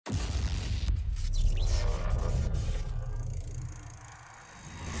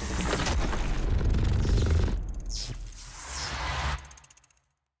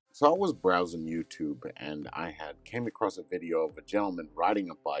So I was browsing YouTube and I came across a video of a gentleman riding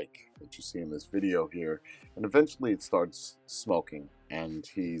a bike that you see in this video here, and eventually it starts smoking, and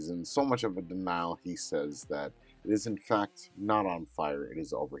he's in so much of a denial. He says that it is in fact not on fire, it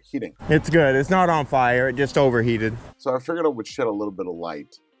is overheating. It's good. It's not on fire. It just overheated. So I figured I would shed a little bit of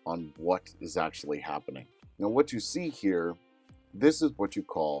light on what is actually happening. Now what you see here, this is what you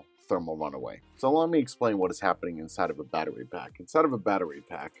call thermal runaway. So let me explain what is happening inside of a battery pack. Inside of a battery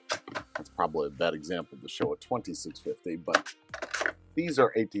pack, that's probably a bad example to show a 2650, but these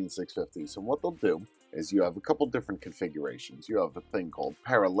are 18650s. And what they'll do is you have a couple different configurations. You have a thing called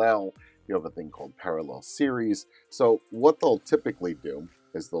parallel, you have a thing called parallel series. So what they'll typically do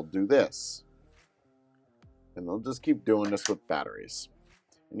is they'll do this. And they'll just keep doing this with batteries.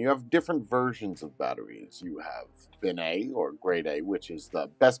 And you have different versions of batteries. You have bin A or grade A, which is the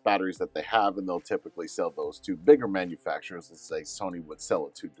best batteries that they have, and they'll typically sell those to bigger manufacturers. Let's say Sony would sell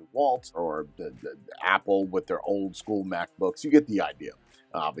it to DeWalt, or the Apple with their old school MacBooks. You get the idea.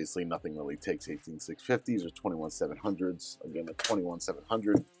 Obviously, nothing really takes 18650s or 21700s. Again, a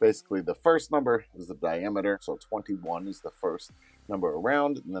 21700, basically the first number is the diameter, so 21 is the first number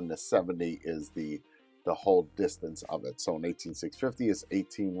around, and then the 70 is the whole distance of it. So an 18650 is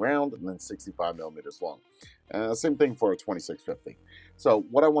 18 round and then 65 millimeters long. Same thing for a 2650. So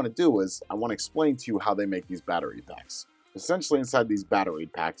what I want to do is I want to explain to you how they make these battery packs. Essentially inside these battery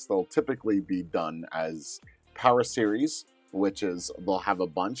packs, they'll typically be done as power series, which is they'll have a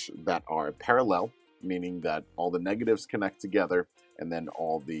bunch that are parallel, meaning that all the negatives connect together and then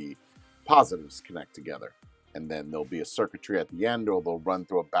all the positives connect together. And then there'll be a circuitry at the end, or they'll run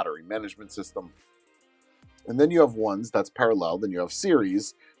through a battery management system. And then you have ones that's parallel, then you have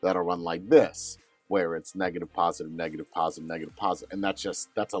series that'll run like this, where it's negative, positive, negative, positive, negative, positive. And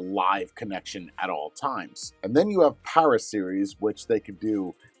that's a live connection at all times. And then you have power series, which they could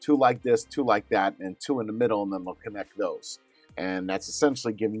do two like this, two like that, and two in the middle, and then they'll connect those. And that's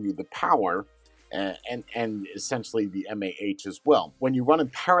essentially giving you the power and essentially the MAH as well. When you run in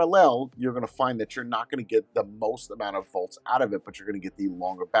parallel, you're going to find that you're not going to get the most amount of volts out of it, but you're going to get the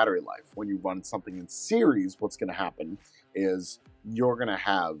longer battery life. When you run something in series, what's going to happen is you're going to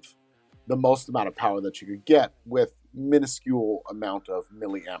have the most amount of power that you could get with minuscule amount of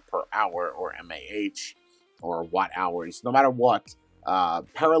milliamp per hour or MAH or watt hours. No matter what,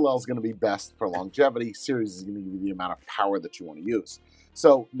 parallel is going to be best for longevity. Series is going to give you the amount of power that you want to use.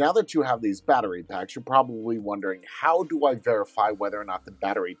 So now that you have these battery packs, you're probably wondering, how do I verify whether or not the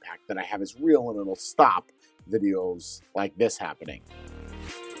battery pack that I have is real and it'll stop videos like this happening?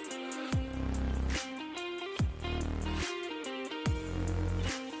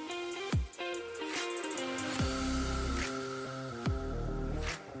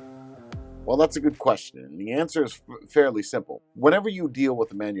 Well, that's a good question, and the answer is fairly simple. Whenever you deal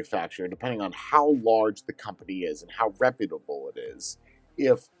with a manufacturer, depending on how large the company is and how reputable it is,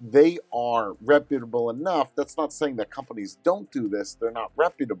 if they are reputable enough, that's not saying that companies don't do this, they're not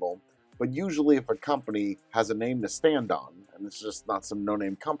reputable, but usually if a company has a name to stand on, and it's just not some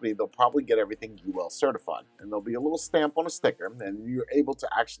no-name company, they'll probably get everything UL certified. And there'll be a little stamp on a sticker, and you're able to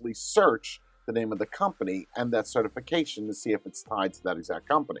actually search the name of the company and that certification to see if it's tied to that exact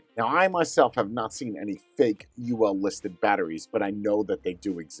company. Now, I myself have not seen any fake UL listed batteries, but I know that they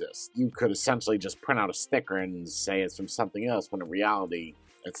do exist. You could essentially just print out a sticker and say it's from something else, when in reality,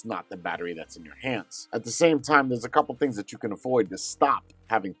 it's not the battery that's in your hands. At the same time, there's a couple things that you can avoid to stop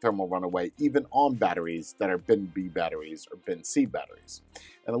having thermal runaway, even on batteries that are bin B batteries or bin C batteries.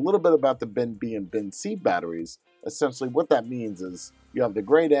 And a little bit about the bin B and bin C batteries. Essentially, what that means is you have the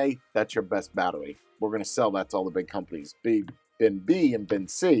grade A, that's your best battery. We're going to sell that to all the big companies. Bin B and bin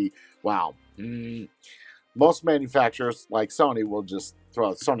C, wow. Most manufacturers, like Sony, will just throw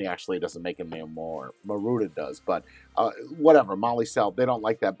out. Sony actually doesn't make them anymore. Maruta does, but whatever. Molicel, they don't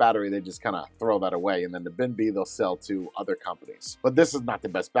like that battery. They just kind of throw that away. And then the bin B, they'll sell to other companies. But this is not the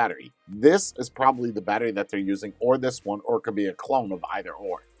best battery. This is probably the battery that they're using, or this one, or it could be a clone of either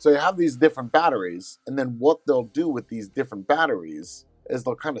or. So you have these different batteries, and then what they'll do with these different batteries is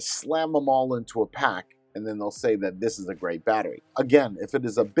they'll kind of slam them all into a pack, and then they'll say that this is a great battery. Again, if it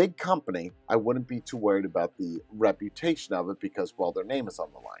is a big company, I wouldn't be too worried about the reputation of it because, well, their name is on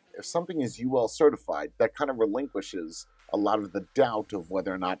the line. If something is UL certified, that kind of relinquishes a lot of the doubt of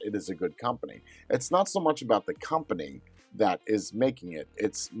whether or not it is a good company. It's not so much about the company that is making it,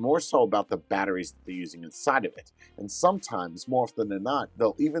 it's more so about the batteries that they're using inside of it. And sometimes, more often than not,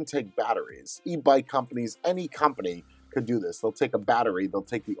 they'll even take batteries, e-bike companies, any company could do this. They'll take a battery, they'll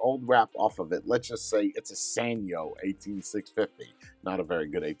take the old wrap off of it. Let's just say it's a Sanyo 18650. Not a very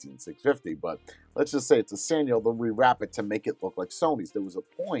good 18650, but let's just say it's a Sanyo. They'll rewrap it to make it look like Sony's. There was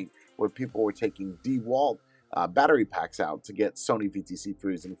a point where people were taking DeWalt battery packs out to get Sony VTC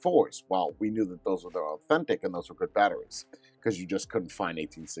 3s and 4s. Well, we knew that those were the authentic and those were good batteries because you just couldn't find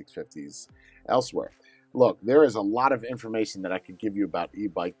 18650s elsewhere. Look, there is a lot of information that I could give you about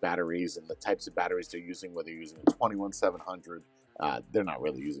e-bike batteries and the types of batteries they're using, whether you're using a 21700. They're not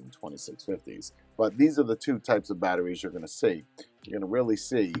really using 2650s, but these are the two types of batteries you're going to see. You're going to really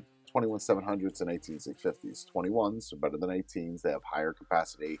see 21700s and 18650s. 21s are better than 18s. They have higher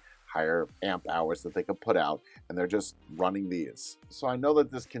capacity, higher amp hours that they can put out, and they're just running these. So I know that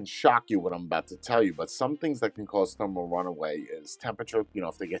this can shock you what I'm about to tell you, but some things that can cause thermal runaway is temperature. You know,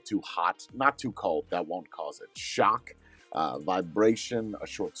 if they get too hot, not too cold, that won't cause it. Shock, vibration, a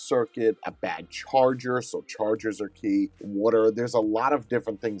short circuit, a bad charger, so chargers are key. Water, there's a lot of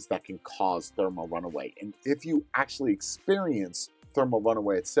different things that can cause thermal runaway. And if you actually experience thermal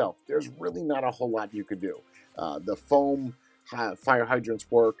runaway itself, there's really not a whole lot you could do. The foam fire hydrants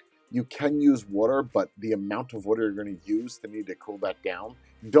work. You can use water, but the amount of water you're going to use to need to cool that down,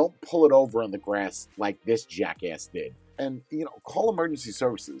 don't pull it over on the grass like this jackass did. And, you know, call emergency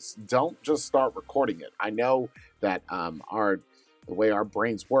services. Don't just start recording it. I know that the way our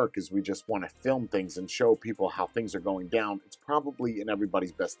brains work is we just want to film things and show people how things are going down. It's probably in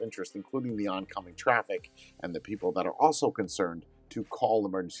everybody's best interest, including the oncoming traffic and the people that are also concerned, to call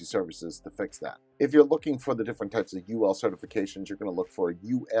emergency services to fix that. If you're looking for the different types of UL certifications, you're going to look for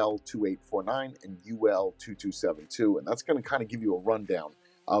UL 2849 and UL 2272, and that's going to kind of give you a rundown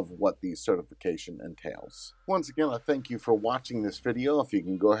of what the certification entails. Once again, I thank you for watching this video. If you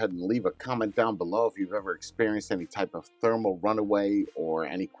can go ahead and leave a comment down below if you've ever experienced any type of thermal runaway or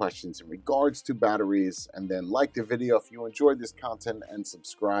any questions in regards to batteries, and then like the video if you enjoyed this content, and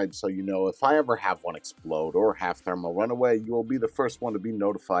subscribe so you know if I ever have one explode or have thermal runaway, you will be the first one to be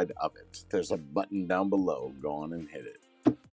notified of it. There's a button down below. Go on and hit it.